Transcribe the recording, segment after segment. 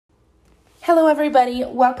Hello, everybody.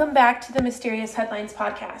 Welcome back to the Mysterious Headlines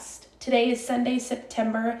podcast. Today is Sunday,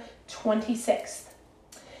 September 26th.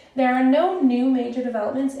 There are no new major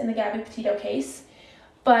developments in the Gabby Petito case,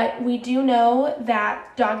 but we do know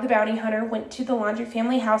that Dog the Bounty Hunter went to the Laundrie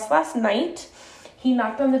family house last night. He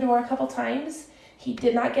knocked on the door a couple times. He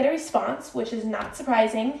did not get a response, which is not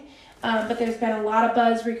surprising, but there's been a lot of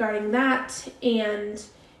buzz regarding that, and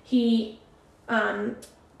he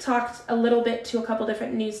talked a little bit to a couple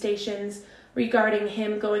different news stations regarding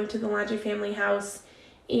him going to the Laundrie family house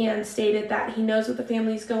and stated that he knows what the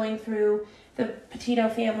family's going through, the Petito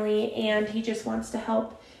family, and he just wants to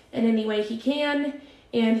help in any way he can.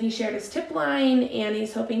 And he shared his tip line, and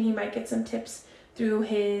he's hoping he might get some tips through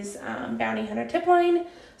his bounty hunter tip line.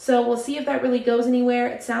 So we'll see if that really goes anywhere.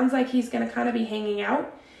 It sounds like he's going to kind of be hanging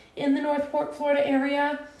out in the Northport, Florida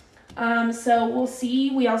area. So we'll see.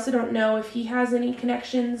 We also don't know if he has any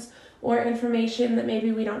connections or information that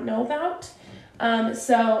maybe we don't know about.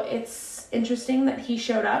 So it's interesting that he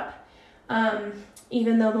showed up,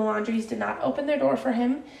 even though the Laundries did not open their door for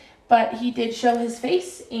him, but he did show his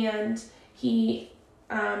face, and he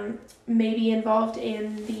may be involved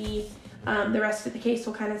in the rest of the case.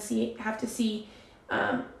 We'll kind of have to see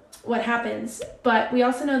what happens. But we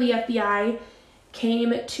also know the FBI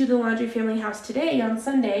came to the Laundrie family house today on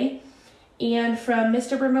Sunday, and from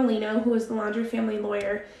Mr. Bermolino, who is the Laundrie family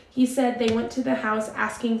lawyer, he said they went to the house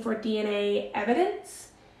asking for DNA evidence,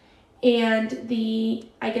 and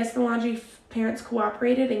I guess the Laundrie parents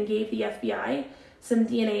cooperated and gave the FBI some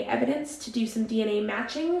DNA evidence to do some DNA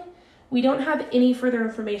matching. We don't have any further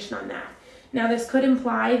information on that. Now, this could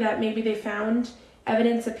imply that maybe they found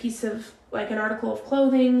evidence, a piece of, like an article of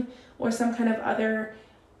clothing or some kind of other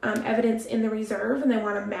evidence in the reserve, and they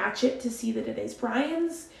want to match it to see that it is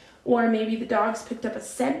Brian's, or maybe the dogs picked up a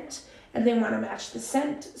scent and they want to match the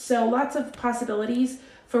scent. So lots of possibilities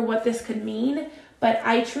for what this could mean, but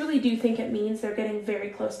I truly do think it means they're getting very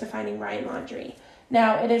close to finding Ryan Laundrie.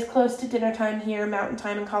 Now, it is close to dinner time here, mountain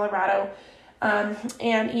time in Colorado,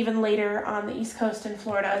 and even later on the East Coast in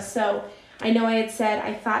Florida. So I know I had said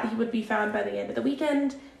I thought he would be found by the end of the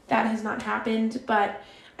weekend. That has not happened, but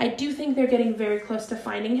I do think they're getting very close to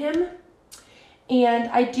finding him. And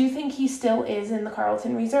I do think he still is in the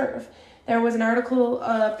Carlton Reserve. There was an article,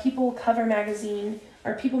 People Magazine,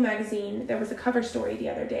 there was a cover story the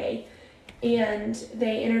other day, and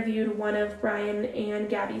they interviewed one of Brian and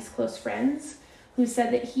Gabby's close friends who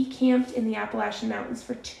said that he camped in the Appalachian Mountains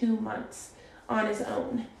for 2 months on his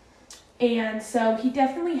own. And so he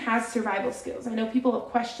definitely has survival skills. I know people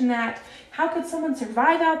have questioned that. How could someone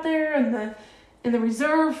survive out there in the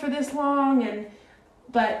reserve for this long?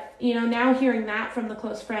 But, now hearing that from the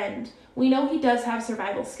close friend, we know he does have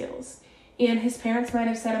survival skills. And his parents might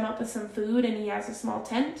have set him up with some food, and he has a small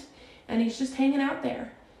tent, and he's just hanging out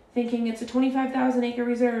there, thinking it's a 25,000 acre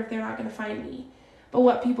reserve, they're not going to find me. But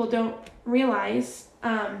what people don't realize,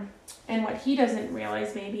 and what he doesn't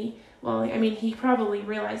realize maybe, he probably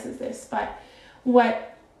realizes this, but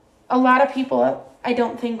what a lot of people, I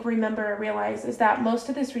don't think, remember or realize is that most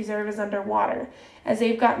of this reserve is underwater, as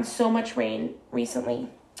they've gotten so much rain recently.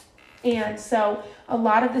 And so a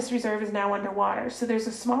lot of this reserve is now underwater. So there's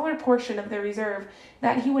a smaller portion of the reserve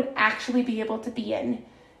that he would actually be able to be in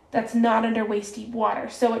that's not under waist-deep water.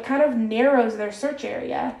 So it kind of narrows their search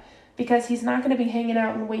area because he's not going to be hanging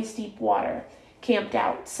out in waist-deep water, camped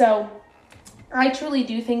out. So I truly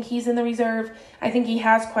do think he's in the reserve. I think he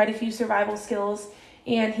has quite a few survival skills,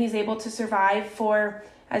 and he's able to survive for,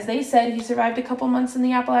 as they said, he survived a couple months in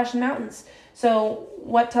the Appalachian Mountains. So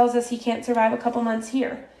what tells us he can't survive a couple months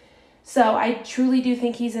here? So I truly do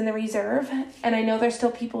think he's in the reserve, and I know there's still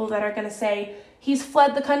people that are going to say, he's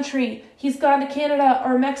fled the country, he's gone to Canada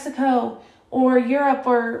or Mexico or Europe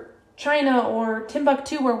or China or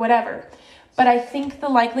Timbuktu or whatever. But I think the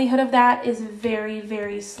likelihood of that is very,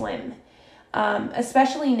 very slim.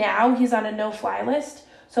 Especially now, he's on a no-fly list.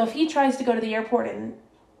 So if he tries to go to the airport and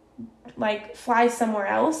fly somewhere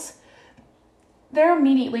else, they're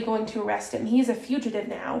immediately going to arrest him. He's a fugitive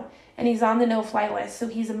now, and he's on the no-fly list, so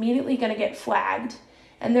he's immediately going to get flagged,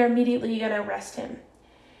 and they're immediately going to arrest him.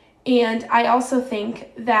 And I also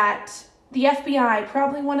think that the FBI,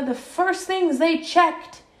 probably one of the first things they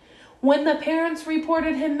checked when the parents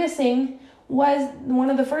reported him missing, was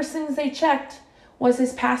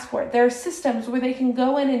his passport. There are systems where they can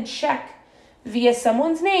go in and check via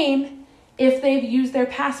someone's name if they've used their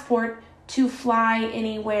passport to fly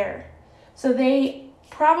anywhere. So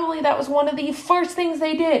that was one of the first things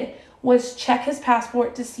they did, was check his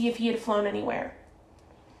passport to see if he had flown anywhere.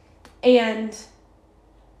 And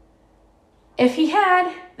if he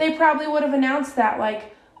had, they probably would have announced that,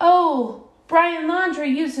 Brian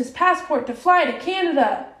Laundrie used his passport to fly to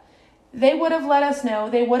Canada. They would have let us know.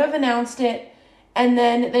 They would have announced it, and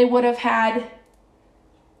then they would have had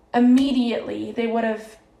immediately, they would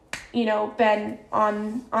have, been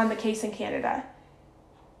on the case in Canada.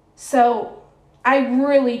 So I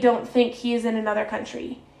really don't think he is in another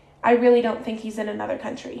country. I really don't think he's in another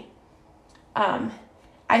country.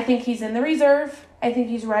 I think he's in the reserve. I think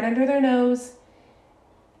he's right under their nose.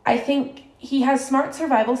 I think he has smart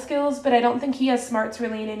survival skills, but I don't think he has smarts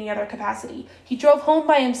really in any other capacity. He drove home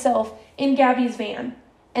by himself in Gabby's van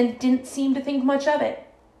and didn't seem to think much of it.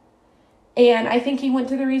 And I think he went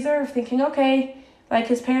to the reserve thinking, okay, like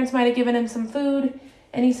his parents might have given him some food.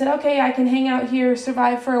 And he said, okay, I can hang out here,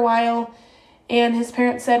 survive for a while. And his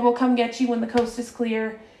parents said, we'll come get you when the coast is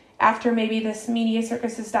clear, after maybe this media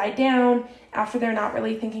circus has died down, after they're not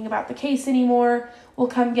really thinking about the case anymore. We'll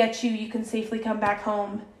come get you. You can safely come back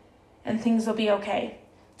home and things will be okay.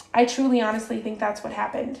 I truly, honestly think that's what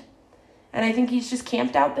happened. And I think he's just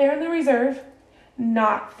camped out there in the reserve,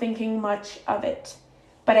 not thinking much of it.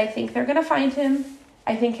 But I think they're going to find him.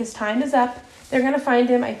 I think his time is up. They're going to find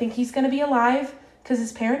him. I think he's going to be alive because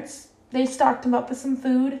his parents, they stocked him up with some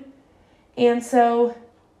food. And so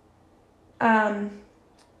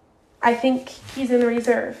I think he's in the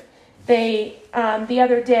reserve. They, the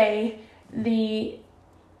other day, the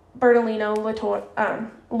Bertolino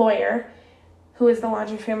lawyer, who is the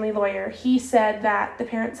Laundrie family lawyer, he said that the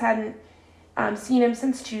parents hadn't seen him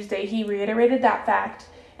since Tuesday. He reiterated that fact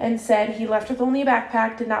and said he left with only a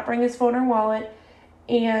backpack, did not bring his phone or wallet,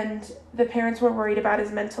 and the parents were worried about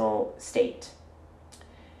his mental state.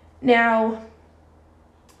 Now,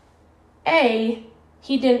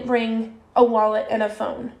 he didn't bring a wallet and a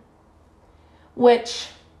phone, which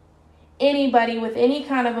anybody with any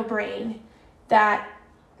kind of a brain that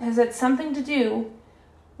has had something to do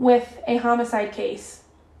with a homicide case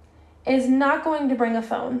is not going to bring a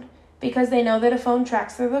phone because they know that a phone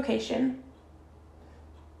tracks their location.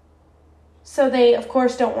 So they, of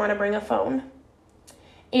course, don't want to bring a phone.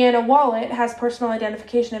 And a wallet has personal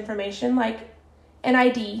identification information like an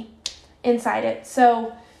ID inside it.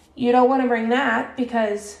 So you don't want to bring that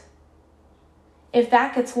because if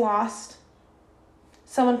that gets lost,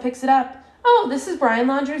 someone picks it up. Oh, this is Brian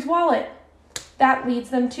Laundrie's wallet. That leads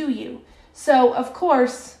them to you. So, of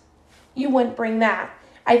course, you wouldn't bring that.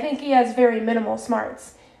 I think he has very minimal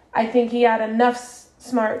smarts. I think he had enough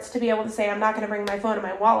smarts to be able to say, I'm not going to bring my phone and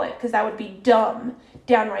my wallet, because that would be dumb,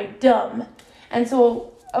 downright dumb. And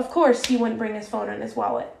so, of course, he wouldn't bring his phone and his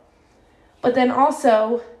wallet. But then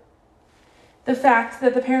also, the fact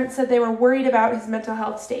that the parents said they were worried about his mental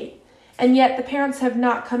health state. And yet the parents have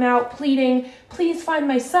not come out pleading, please find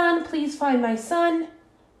my son, please find my son.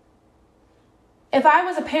 If I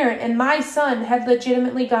was a parent and my son had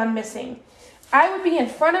legitimately gone missing, I would be in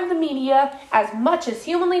front of the media as much as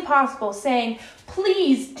humanly possible saying,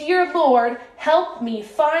 please, dear Lord, help me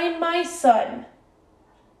find my son.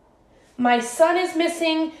 My son is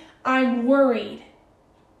missing. I'm worried.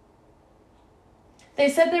 They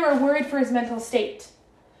said they were worried for his mental state.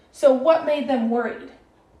 So what made them worried?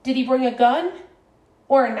 Did he bring a gun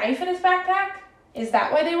or a knife in his backpack? Is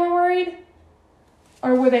that why they were worried?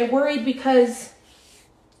 Or were they worried because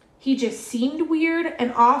he just seemed weird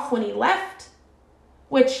and off when he left?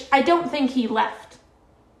 Which I don't think he left.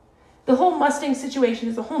 The whole Mustang situation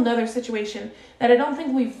is a whole nother situation that I don't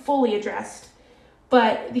think we've fully addressed.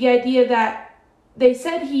 But the idea that they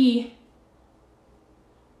said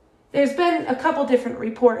there's been a couple different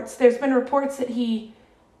reports. There's been reports that the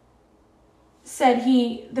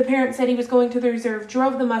parents said he was going to the reserve,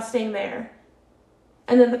 drove the Mustang there,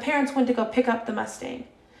 and then the parents went to go pick up the Mustang.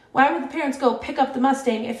 Why would the parents go pick up the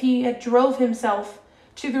Mustang if he had drove himself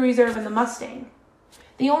to the reserve in the Mustang?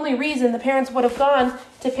 The only reason the parents would have gone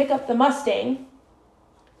to pick up the Mustang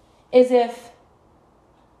is if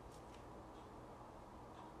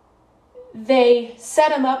they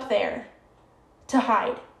set him up there to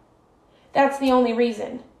hide. That's the only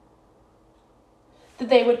reason that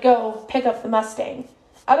they would go pick up the Mustang.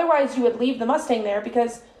 Otherwise, you would leave the Mustang there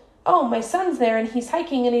because, oh, my son's there and he's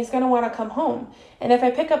hiking and he's going to want to come home. And if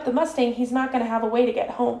I pick up the Mustang, he's not going to have a way to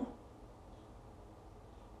get home.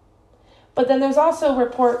 But then there's also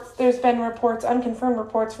been reports, unconfirmed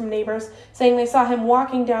reports from neighbors saying they saw him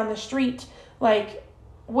walking down the street, like,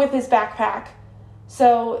 with his backpack.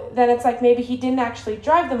 So then it's like maybe he didn't actually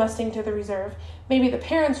drive the Mustang to the reserve. Maybe the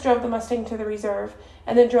parents drove the Mustang to the reserve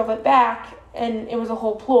and then drove it back and it was a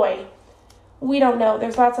whole ploy. We don't know.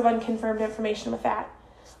 There's lots of unconfirmed information with that.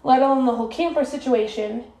 Let alone the whole camper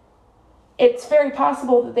situation. It's very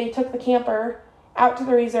possible that they took the camper out to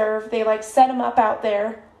the reserve. They set him up out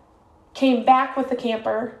there, came back with the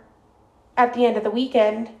camper at the end of the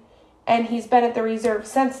weekend, and he's been at the reserve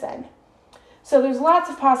since then. So there's lots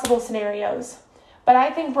of possible scenarios. But I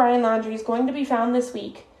think Brian Laundrie is going to be found this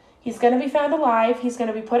week. He's going to be found alive. He's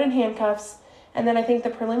going to be put in handcuffs. And then I think the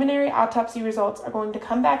preliminary autopsy results are going to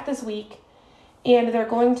come back this week, and they're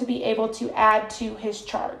going to be able to add to his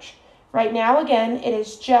charge. Right now, again, it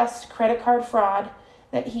is just credit card fraud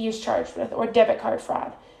that he is charged with, or debit card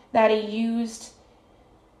fraud, that he used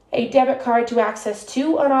a debit card to access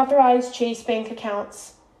 2 unauthorized Chase Bank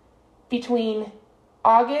accounts between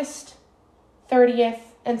August 30th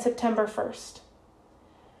and September 1st.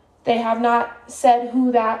 They have not said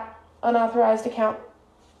who that unauthorized account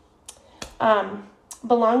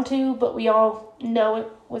belonged to, but we all know it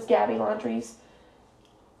was Gabby Laundrie's.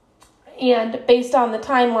 And based on the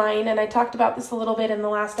timeline, and I talked about this a little bit in the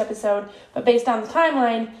last episode, but based on the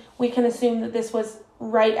timeline, we can assume that this was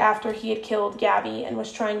right after he had killed Gabby and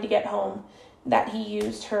was trying to get home, that he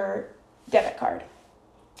used her debit card.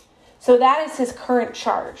 So that is his current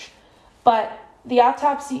charge. But the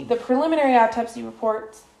preliminary autopsy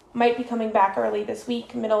reports might be coming back early this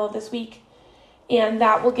week, middle of this week, and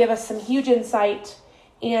that will give us some huge insight,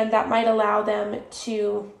 and that might allow them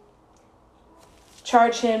to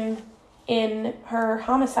charge him in her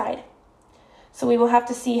homicide. So we will have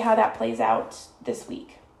to see how that plays out this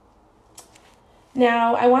week.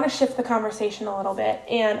 Now, I want to shift the conversation a little bit,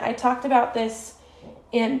 and I talked about this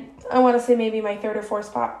in, I want to say maybe my third or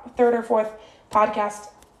fourth podcast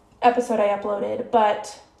episode I uploaded,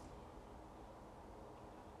 but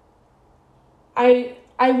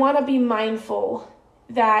I want to be mindful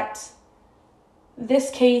that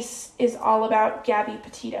this case is all about Gabby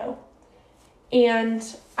Petito. And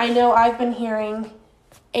I know I've been hearing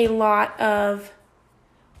a lot of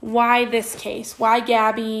why this case, why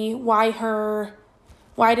Gabby, why her,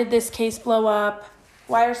 why did this case blow up,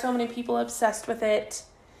 why are so many people obsessed with it?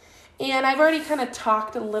 And I've already kind of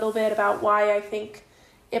talked a little bit about why I think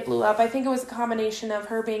it blew up. I think it was a combination of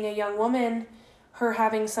her being a young woman, her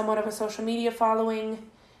having somewhat of a social media following,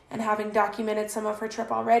 and having documented some of her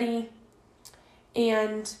trip already,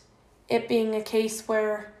 and it being a case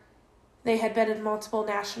where they had been in multiple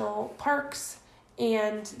national parks,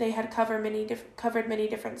 and they had covered many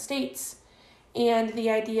different states, and the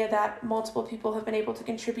idea that multiple people have been able to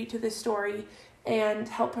contribute to this story and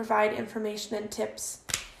help provide information and tips.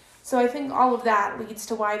 So I think all of that leads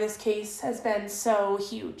to why this case has been so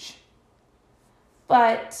huge.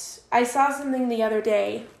 But I saw something the other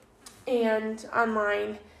day and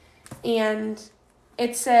online, and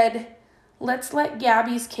it said, let's let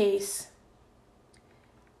Gabby's case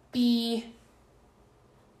be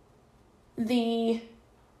the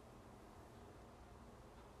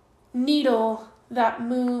needle that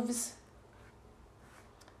moves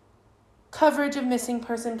coverage of missing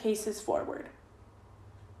person cases forward.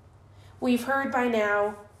 We've heard by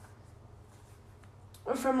now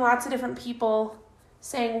from lots of different people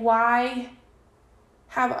saying, why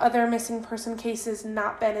have other missing person cases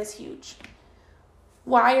not been as huge?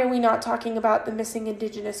 Why are we not talking about the missing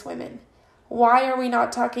Indigenous women? Why are we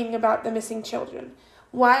not talking about the missing children?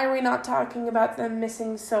 Why are we not talking about the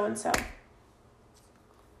missing so-and-so?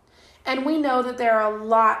 And we know that there are a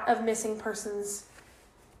lot of missing persons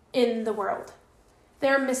in the world.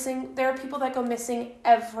 There are people that go missing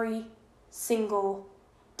every single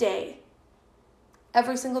day.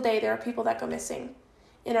 Every single day there are people that go missing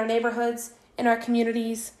in our neighborhoods, in our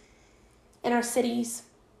communities, in our cities.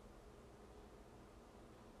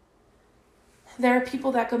 There are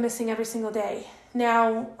people that go missing every single day.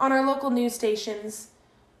 Now, on our local news stations,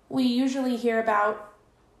 we usually hear about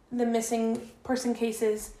the missing person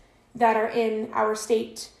cases that are in our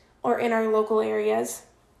state or in our local areas.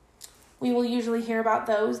 We will usually hear about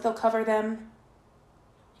those. They'll cover them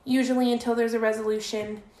usually until there's a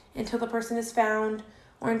resolution, until the person is found,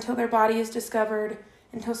 or until their body is discovered,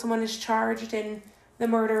 until someone is charged in the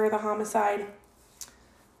murder or the homicide.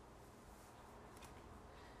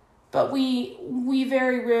 But we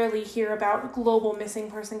very rarely hear about global missing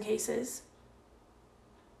person cases.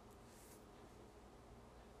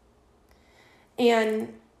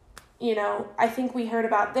 And, I think we heard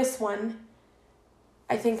about this one.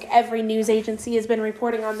 I think every news agency has been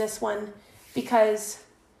reporting on this one because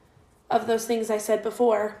of those things I said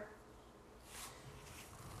before.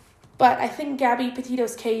 But I think Gabby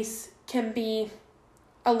Petito's case can be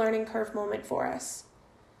a learning curve moment for us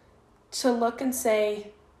to look and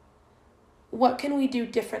say, what can we do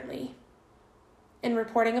differently in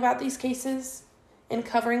reporting about these cases, in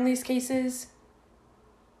covering these cases?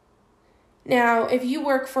 Now, if you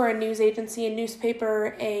work for a news agency, a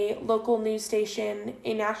newspaper, a local news station,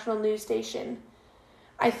 a national news station,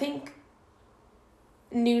 I think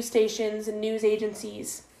news stations and news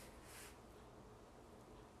agencies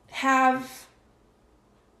have,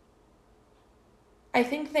 I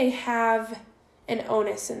think they have an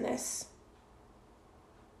onus in this.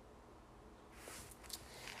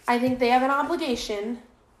 I think they have an obligation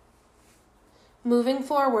moving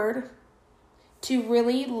forward to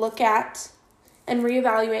really look at and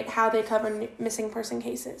reevaluate how they cover missing person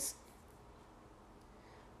cases.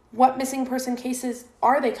 What missing person cases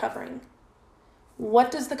are they covering?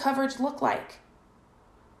 What does the coverage look like?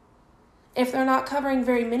 If they're not covering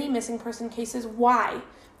very many missing person cases, why?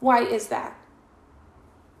 Why is that?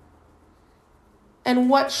 And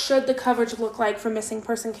what should the coverage look like for missing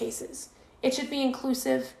person cases? It should be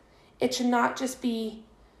inclusive. It should not just be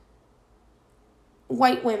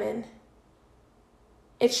white women.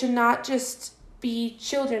 It should not just be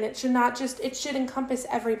children. It should encompass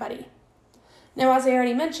everybody. Now, as I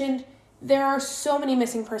already mentioned, there are so many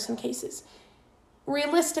missing person cases.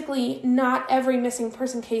 Realistically, not every missing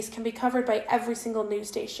person case can be covered by every single news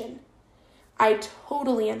station. I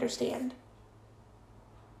totally understand.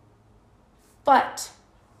 But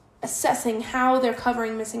assessing how they're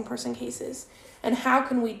covering missing person cases and how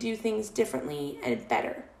can we do things differently and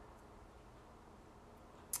better.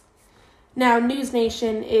 Now, News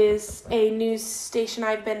Nation is a news station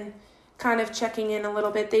I've been kind of checking in a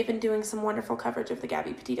little bit. They've been doing some wonderful coverage of the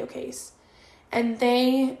Gabby Petito case. And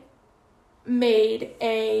they made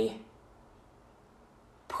a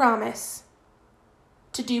promise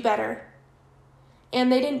to do better.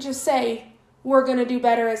 And they didn't just say, we're going to do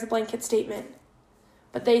better as a blanket statement.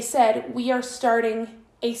 But they said, we are starting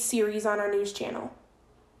a series on our news channel.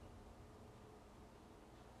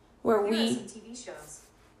 Where Here we... are some TV shows.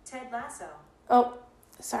 Ted Lasso. Oh,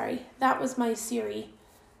 sorry. That was my Siri.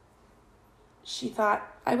 She thought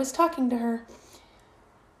I was talking to her.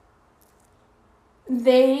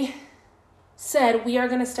 They said we are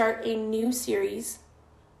going to start a new series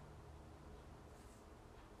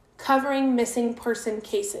covering missing person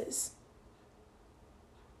cases.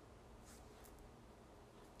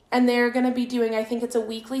 And they're going to be doing, I think it's a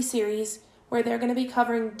weekly series, where they're going to be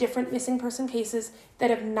covering different missing person cases that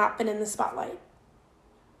have not been in the spotlight.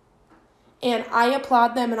 And I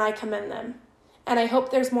applaud them and I commend them. And I hope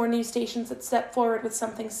there's more news stations that step forward with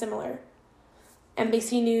something similar.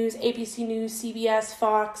 NBC News, ABC News, CBS,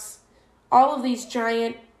 Fox, all of these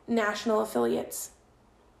giant national affiliates.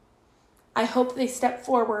 I hope they step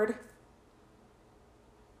forward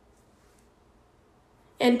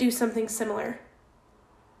and do something similar.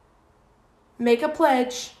 Make a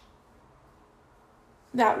pledge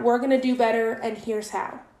that we're going to do better and here's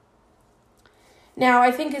how. Now,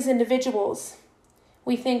 I think as individuals,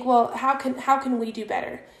 we think, well, how can we do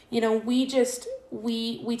better? You know, we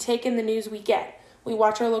take in the news we get. We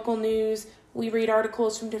watch our local news, we read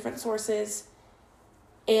articles from different sources,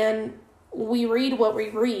 and we read what we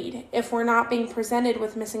read. If we're not being presented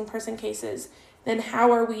with missing person cases, then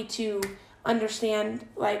how are we to understand,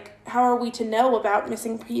 how are we to know about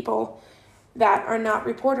missing people that are not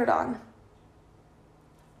reported on?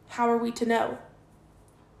 How are we to know?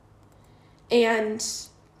 And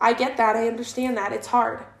I get that. I understand that. It's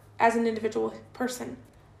hard as an individual person.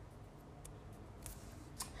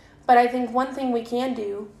 But I think one thing we can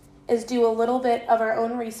do is do a little bit of our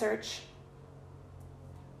own research.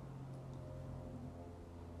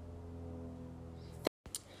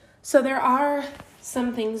 So there are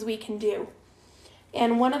some things we can do.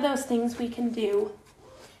 And one of those things we can do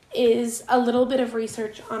is a little bit of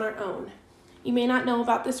research on our own. You may not know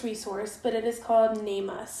about this resource, but it is called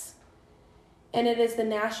NamUs. And it is the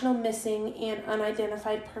National Missing and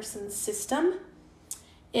Unidentified Persons System.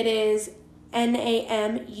 It is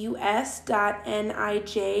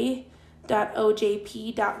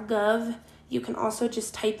namus.nij.ojp.gov. You can also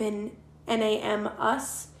just type in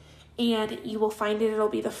NAMUS, and you will find it. It'll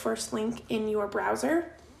be the first link in your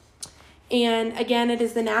browser. And again, it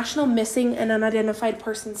is the National Missing and Unidentified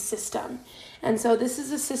Persons System. And so this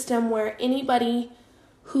is a system where anybody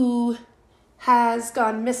who has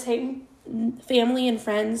gone missing, family and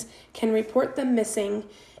friends, can report them missing.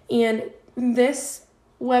 And this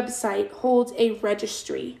website holds a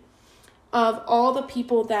registry of all the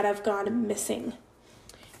people that have gone missing.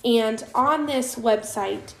 And on this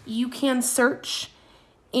website, you can search,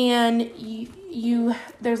 and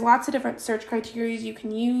there's lots of different search criteria you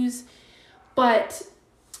can use. But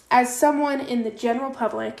as someone in the general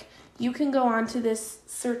public, you can go onto this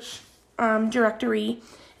search directory,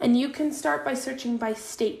 and you can start by searching by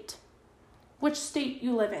state. Which state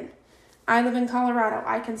you live in. I live in Colorado.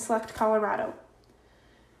 I can select Colorado.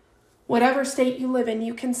 Whatever state you live in,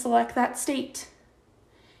 you can select that state.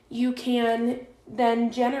 You can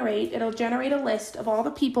then generate a list of all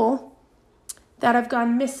the people that have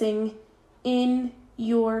gone missing in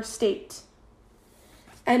your state.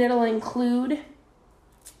 And it'll include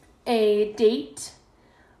a date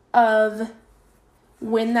of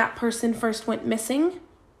when that person first went missing.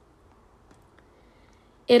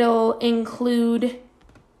 It'll include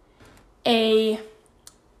a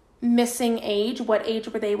missing age. What age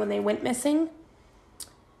were they when they went missing?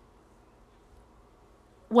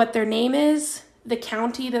 What their name is, the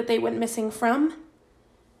county that they went missing from,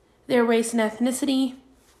 their race and ethnicity,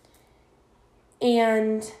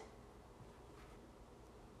 and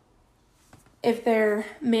if they're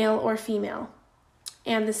male or female,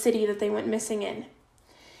 and the city that they went missing in.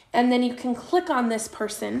 And then you can click on this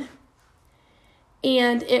person,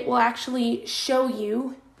 and it will actually show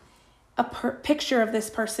you a picture of this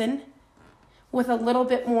person with a little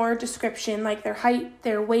bit more description, like their height,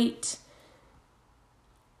 their weight,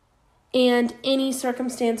 and any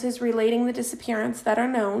circumstances relating the disappearance that are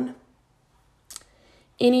known,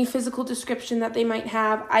 any physical description that they might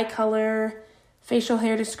have, eye color, facial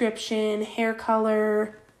hair description, hair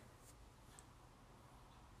color,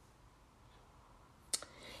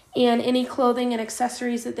 and any clothing and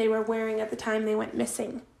accessories that they were wearing at the time they went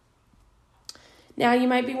missing. Now you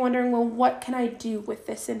might be wondering, well, what can I do with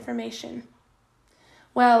this information?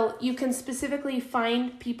 Well, you can specifically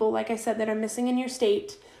find people, like I said, that are missing in your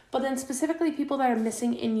state, but then specifically people that are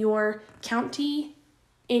missing in your county,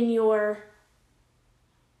 in your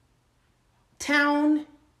town,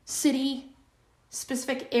 city,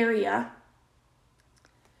 specific area.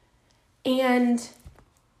 And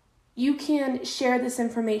you can share this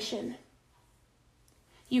information.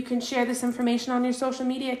 You can share this information on your social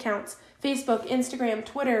media accounts, Facebook, Instagram,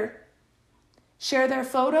 Twitter. Share their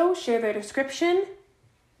photo, share their description.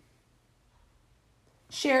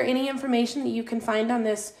 Share any information that you can find on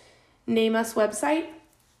this Name Us website.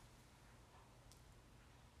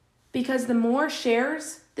 Because the more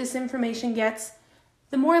shares this information gets,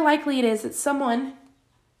 the more likely it is that someone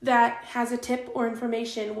that has a tip or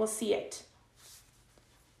information will see it.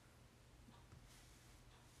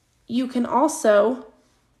 You can also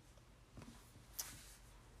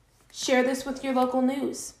share this with your local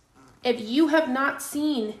news. If you have not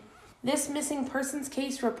seen this missing persons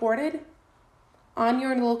case reported on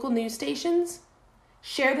your local news stations,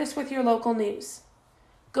 share this with your local news.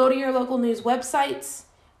 Go to your local news websites.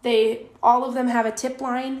 All of them have a tip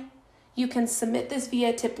line. You can submit this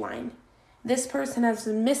via tip line. This person has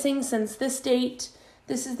been missing since this date.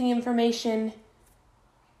 This is the information.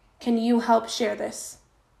 Can you help share this?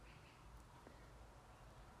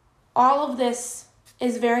 All of this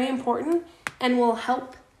is very important and will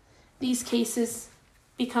help these cases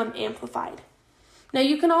become amplified. Now,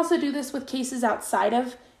 you can also do this with cases outside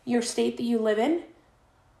of your state that you live in,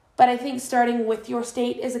 but I think starting with your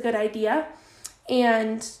state is a good idea.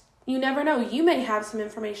 And you never know, you may have some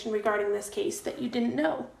information regarding this case that you didn't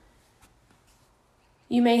know.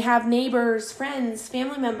 You may have neighbors, friends,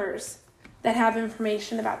 family members that have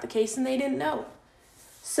information about the case and they didn't know.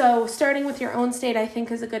 So starting with your own state, I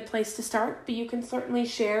think, is a good place to start, but you can certainly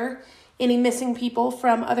share any missing people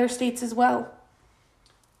from other states as well.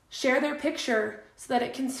 Share their picture so that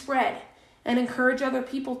it can spread and encourage other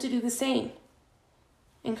people to do the same.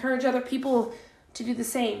 Encourage other people to do the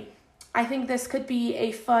same. I think this could be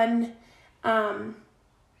a fun, and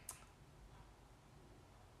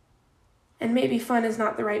maybe fun is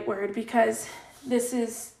not the right word because this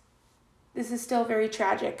is still very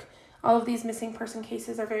tragic. All of these missing person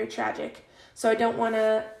cases are very tragic. So I don't want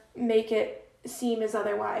to make it seem as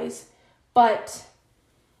otherwise. But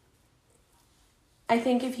I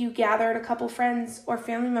think if you gathered a couple friends or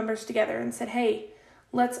family members together and said, hey,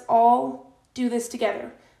 let's all do this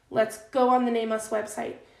together. Let's go on the Name Us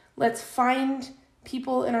website. Let's find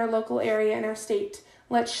people in our local area, in our state.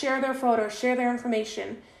 Let's share their photos, share their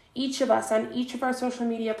information, each of us on each of our social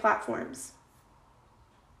media platforms.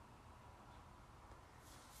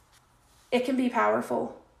 It can be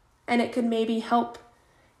powerful, and it could maybe help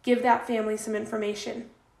give that family some information.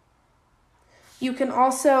 You can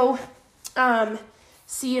also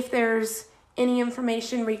see if there's any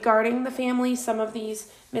information regarding the family. Some of these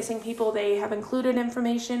missing people, they have included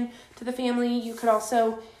information to the family. You could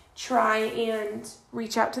also try and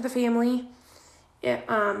reach out to the family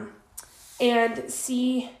and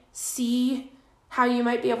see how you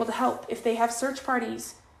might be able to help. If they have search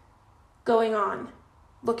parties going on,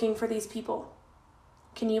 looking for these people,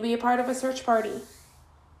 can you be a part of a search party?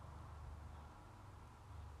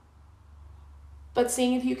 But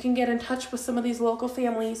seeing if you can get in touch with some of these local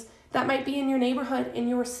families that might be in your neighborhood, in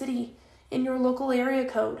your city, in your local area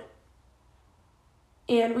code,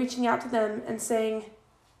 and reaching out to them and saying,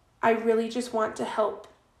 I really just want to help.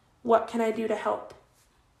 What can I do to help?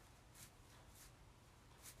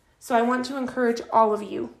 So I want to encourage all of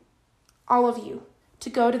you, to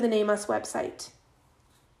go to the Name Us website.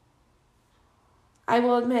 I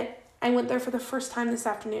will admit, I went there for the first time this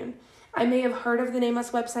afternoon. I may have heard of the Name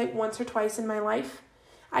Us website once or twice in my life.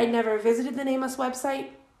 I never visited the Name Us website.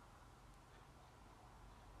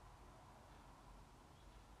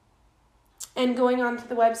 And going onto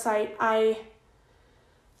the website,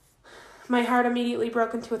 my heart immediately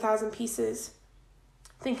broke into 1,000 pieces,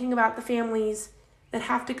 thinking about the families that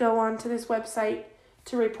have to go onto this website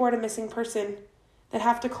to report a missing person, that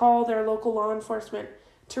have to call their local law enforcement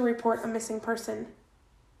to report a missing person.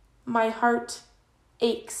 My heart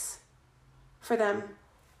aches for them.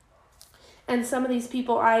 And some of these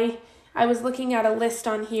people, I was looking at a list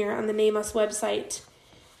on here on the Name Us website,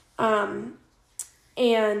 and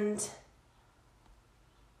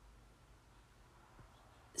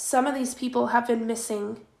some of these people have been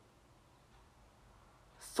missing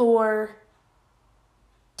for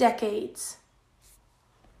decades.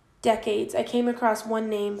 I came across one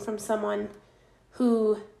name from someone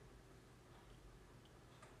who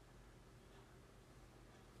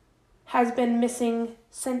has been missing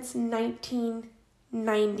since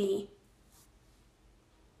 1990.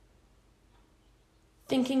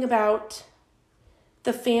 Thinking about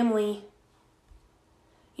the family,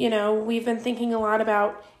 we've been thinking a lot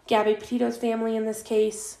about Gabby Petito's family in this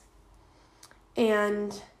case,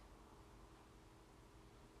 and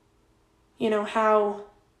how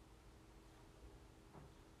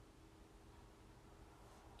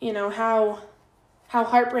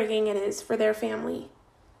heartbreaking it is for their family.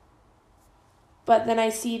 But then I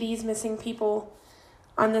see these missing people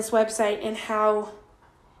on this website and how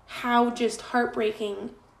just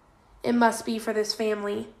heartbreaking it must be for this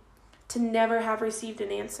family to never have received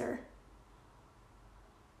an answer.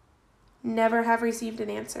 Never have received an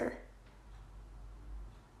answer.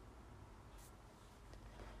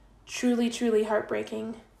 Truly, truly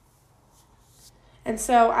heartbreaking. And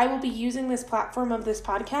so I will be using this platform of this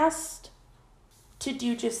podcast to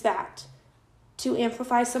do just that, to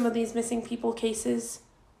amplify some of these missing people cases,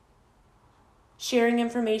 sharing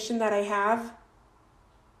information that I have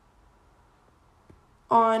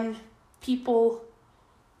on people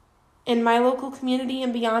in my local community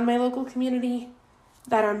and beyond my local community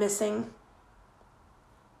that are missing.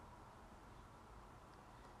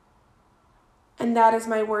 And that is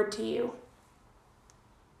my word to you.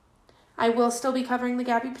 I will still be covering the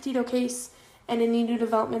Gabby Petito case and any new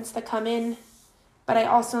developments that come in, but I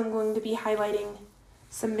also am going to be highlighting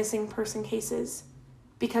some missing person cases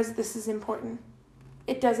because this is important.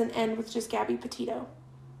 It doesn't end with just Gabby Petito.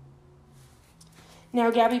 Now,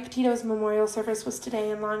 Gabby Petito's memorial service was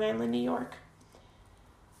today in Long Island, New York,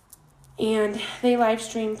 and they live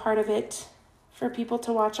streamed part of it for people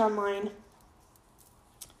to watch online.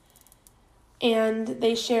 And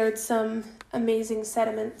they shared some amazing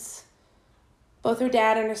sentiments. Both her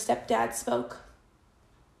dad and her stepdad spoke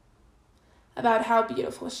about how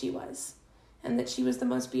beautiful she was and that she was the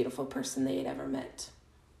most beautiful person they had ever met.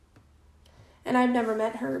 And I've never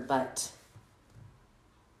met her, but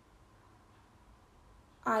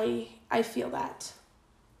I feel that.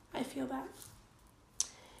 I feel that.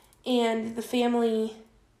 And the family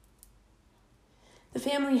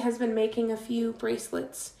has been making a few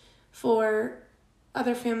bracelets for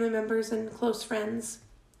other family members and close friends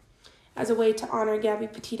as a way to honor Gabby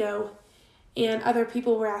Petito. And other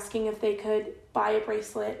people were asking if they could buy a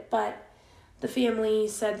bracelet, but the family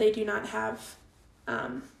said they do not have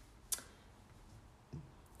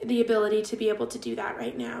the ability to be able to do that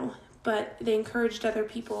right now. But they encouraged other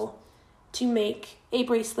people to make a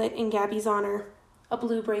bracelet in Gabby's honor, a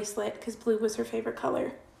blue bracelet, because blue was her favorite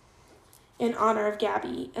color, in honor of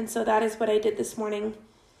Gabby. And so that is what I did this morning.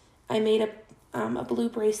 I made a blue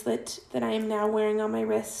bracelet that I am now wearing on my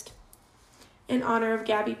wrist in honor of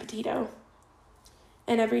Gabby Petito.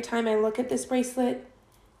 And every time I look at this bracelet,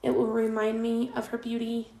 it will remind me of her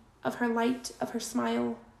beauty, of her light, of her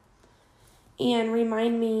smile, and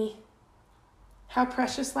remind me how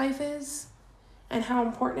precious life is and how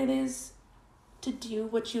important it is to do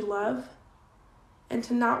what you love and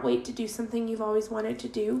to not wait to do something you've always wanted to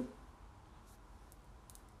do.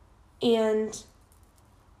 And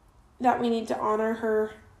that we need to honor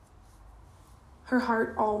her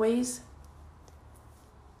heart always.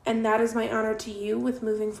 And that is my honor to you with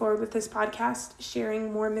moving forward with this podcast,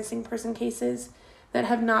 sharing more missing person cases that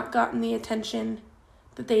have not gotten the attention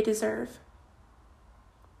that they deserve.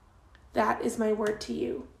 That is my word to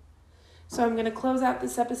you. So I'm going to close out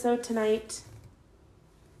this episode tonight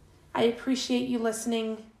I appreciate you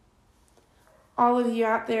listening. All of you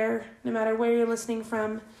out there, no matter where you're listening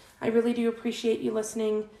from, I really do appreciate you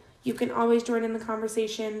listening. You can always join in the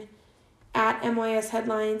conversation at MYS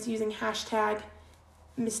Headlines using hashtag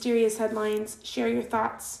Mysterious Headlines. Share your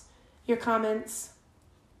thoughts, your comments.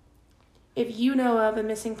 If you know of a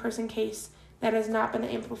missing person case that has not been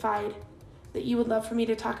amplified, that you would love for me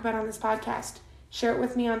to talk about on this podcast, share it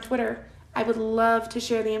with me on Twitter. I would love to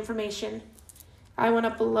share the information. I want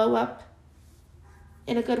to blow up,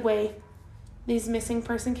 in a good way, these missing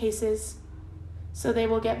person cases so they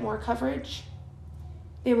will get more coverage,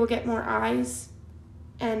 they will get more eyes,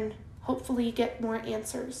 and hopefully get more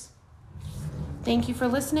answers. Thank you for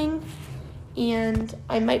listening, and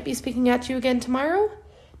I might be speaking at you again tomorrow,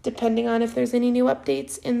 depending on if there's any new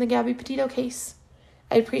updates in the Gabby Petito case.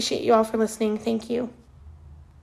 I appreciate you all for listening. Thank you.